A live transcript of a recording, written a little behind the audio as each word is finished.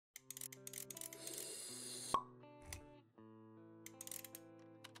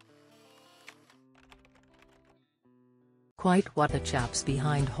Quite what the chaps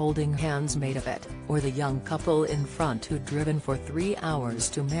behind holding hands made of it, or the young couple in front who'd driven for 3 hours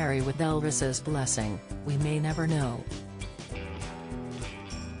to marry with Elvis's blessing, we may never know.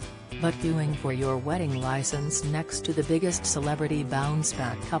 But queuing for your wedding license next to the biggest celebrity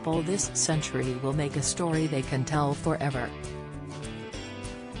bounce-back couple this century will make a story they can tell forever.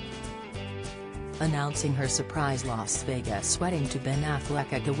 Announcing her surprise Las Vegas wedding to Ben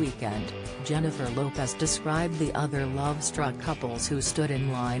Affleck at the weekend, Jennifer Lopez described the other love-struck couples who stood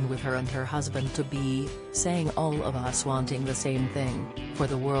in line with her and her husband-to-be, saying all of us wanting the same thing, for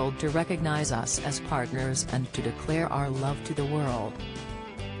the world to recognize us as partners and to declare our love to the world.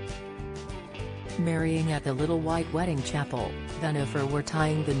 Marrying at the Little White Wedding Chapel, Jennifer were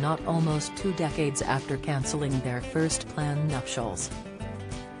tying the knot almost 2 decades after cancelling their first planned nuptials.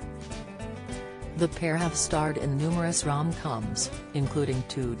 The pair have starred in numerous rom-coms, including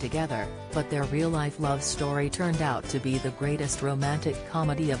 2 together, but their real-life love story turned out to be the greatest romantic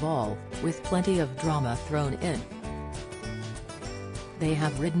comedy of all, with plenty of drama thrown in. They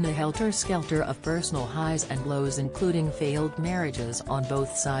have ridden a helter-skelter of personal highs and lows, including failed marriages on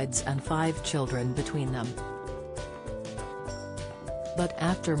both sides and 5 children between them. But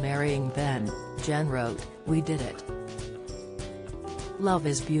after marrying Ben, Jen wrote, "We did it. Love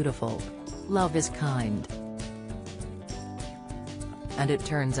is beautiful. Love is kind. And it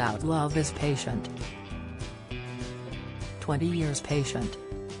turns out love is patient. 20 years patient.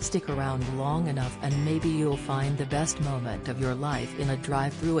 Stick around long enough and maybe you'll find the best moment of your life in a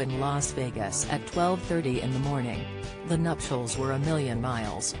drive-thru in Las Vegas at 12:30 in the morning." The nuptials were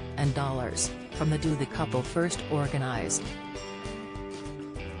 $1,000,000 and dollars from the do the couple first organized.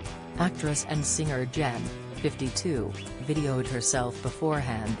 Actress and singer Jen, 52, videoed herself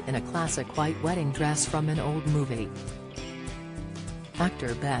beforehand in a classic white wedding dress from an old movie.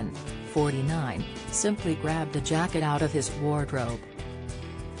 Actor Ben, 49, simply grabbed a jacket out of his wardrobe.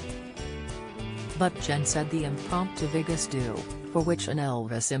 But Jen said the impromptu Vegas do, for which an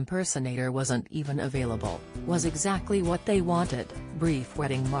Elvis impersonator wasn't even available, was exactly what they wanted. Brief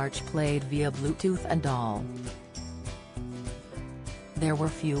wedding march played via Bluetooth and all. There were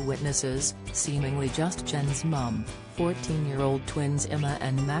few witnesses, seemingly just Jen's mum, 14-year-old twins Emma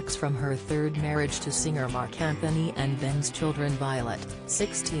and Max from her 3rd marriage to singer Marc Anthony, and Ben's children Violet,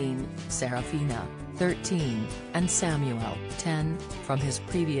 16, Serafina, 13, and Samuel, 10, from his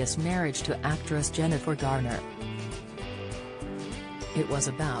previous marriage to actress Jennifer Garner. It was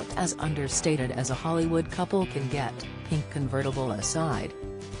about as understated as a Hollywood couple can get, pink convertible aside.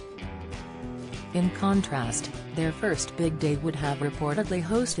 In contrast, their first big day would have reportedly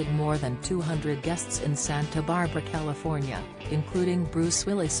hosted more than 200 guests in Santa Barbara, California, including Bruce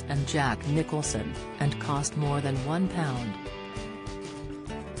Willis and Jack Nicholson, and cost more than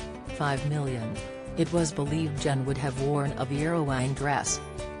 £1.5 million. It was believed Jen would have worn a Viero-wine dress.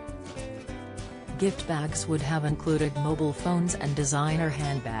 Gift bags would have included mobile phones and designer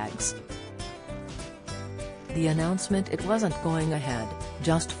handbags. The announcement it wasn't going ahead,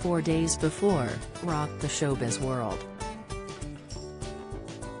 just 4 days before, rocked the showbiz world.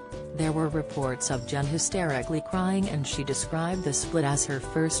 There were reports of Jen hysterically crying, and she described the split as her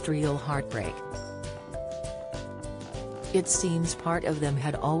first real heartbreak. It seems part of them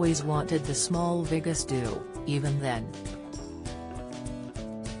had always wanted the small Vegas do, even then.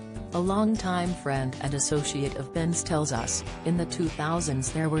 A longtime friend and associate of Ben's tells us, in the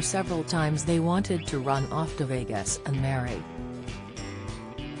 2000s there were several times they wanted to run off to Vegas and marry.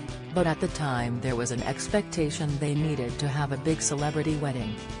 But at the time there was an expectation they needed to have a big celebrity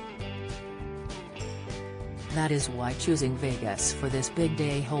wedding. That is why choosing Vegas for this big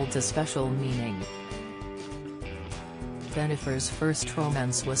day holds a special meaning. Jennifer's first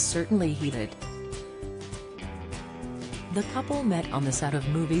romance was certainly heated. The couple met on the set of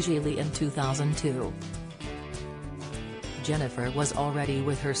movie Gigli in 2002. Jennifer was already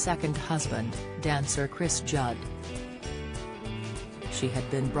with her second husband, dancer Chris Judd. She had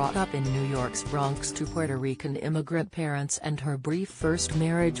been brought up in New York's Bronx to Puerto Rican immigrant parents, and her brief first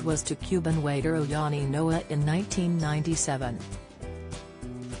marriage was to Cuban waiter Yanni Noah in 1997.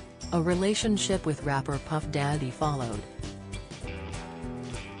 A relationship with rapper Puff Daddy followed.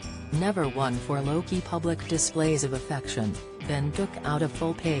 Never one for low-key public displays of affection, Ben took out a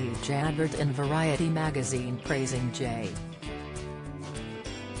full-page advert in Variety magazine praising J.Lo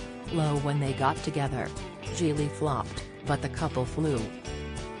when they got together. Gigli flopped, but the couple flew.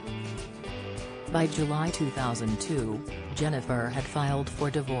 By July 2002, Jennifer had filed for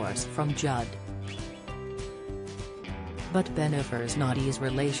divorce from Judd. But Jennifer's Naughty's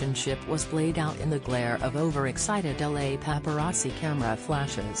relationship was played out in the glare of overexcited LA paparazzi camera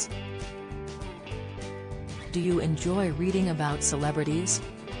flashes. Do you enjoy reading about celebrities?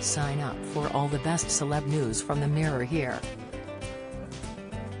 Sign up for all the best celeb news from the Mirror here.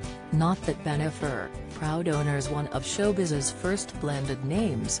 Not that Ben Affleck, proud owner's one of showbiz's first blended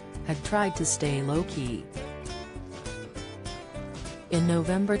names, had tried to stay low-key. In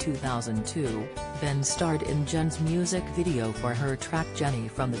November 2002, Ben starred in Jen's music video for her track Jenny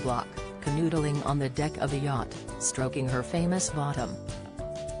from the Block, canoodling on the deck of a yacht, stroking her famous bottom.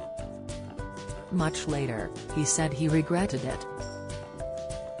 Much later, he said he regretted it.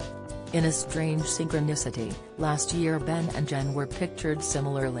 In a strange synchronicity, last year Ben and Jen were pictured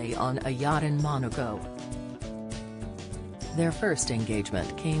similarly on a yacht in Monaco. Their first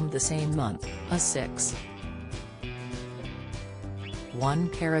engagement came the same month, a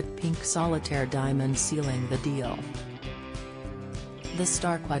 6.1-carat pink solitaire diamond sealing the deal. The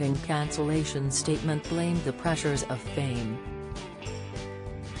Stark wedding cancellation statement blamed the pressures of fame.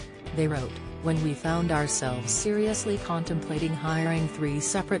 They wrote, "When we found ourselves seriously contemplating hiring 3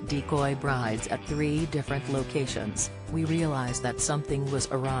 separate decoy brides at 3 different locations, we realized that something was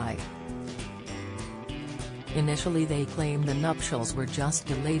awry." Initially they claimed the nuptials were just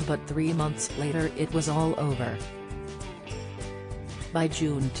delayed, but 3 months later it was all over. By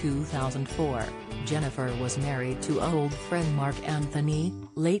June 2004, Jennifer was married to old friend Mark Anthony,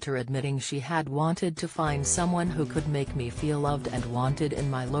 later admitting she had wanted to find someone who could make me feel loved and wanted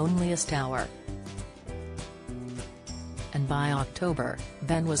in my loneliest hour. And by October,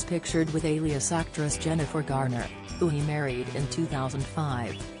 Ben was pictured with alias actress Jennifer Garner, who he married in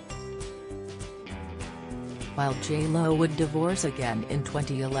 2005. While J.Lo would divorce again in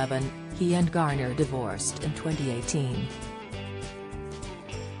 2011, he and Garner divorced in 2018.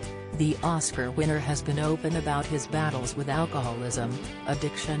 The Oscar winner has been open about his battles with alcoholism,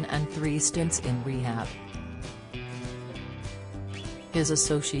 addiction and 3 stints in rehab. His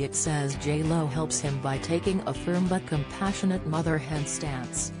associate says J.Lo helps him by taking a firm but compassionate mother-hen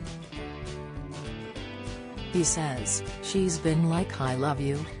stance. He says, "She's been like, I love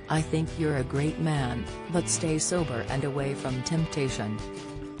you, I think you're a great man, but stay sober and away from temptation."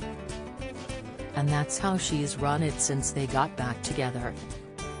 And that's how she's run it since they got back together.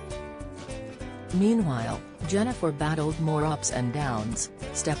 Meanwhile, Jennifer battled more ups and downs,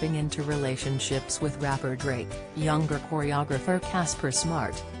 stepping into relationships with rapper Drake, younger choreographer Casper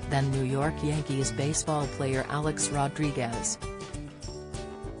Smart, then New York Yankees baseball player Alex Rodriguez.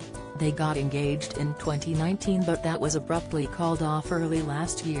 They got engaged in 2019, but that was abruptly called off early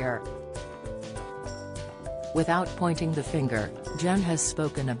last year. Without pointing the finger, Jen has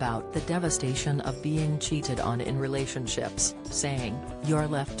spoken about the devastation of being cheated on in relationships, saying, "You're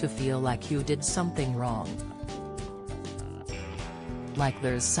left to feel like you did something wrong. Like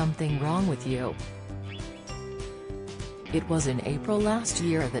there's something wrong with you." It was in April last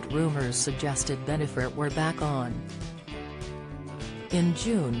year that rumors suggested Ben Affleck were back on. In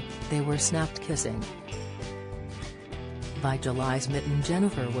June, they were snapped kissing. By July smitten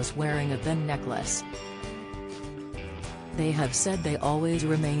Jennifer was wearing a Ben necklace. They have said they always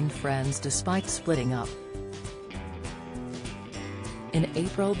remained friends despite splitting up. In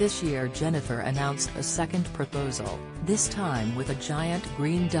April this year Jennifer announced a second proposal, this time with a giant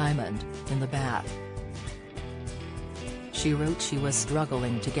green diamond, in the bath. She wrote, "She was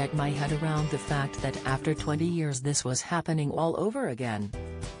struggling to get my head around the fact that after 20 years this was happening all over again.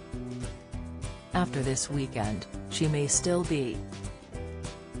 After this weekend, she may still be.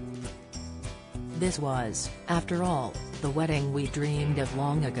 This was, after all, the wedding we dreamed of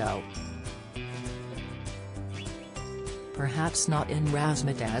long ago. Perhaps not in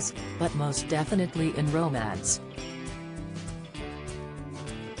razzmatazz, but most definitely in romance."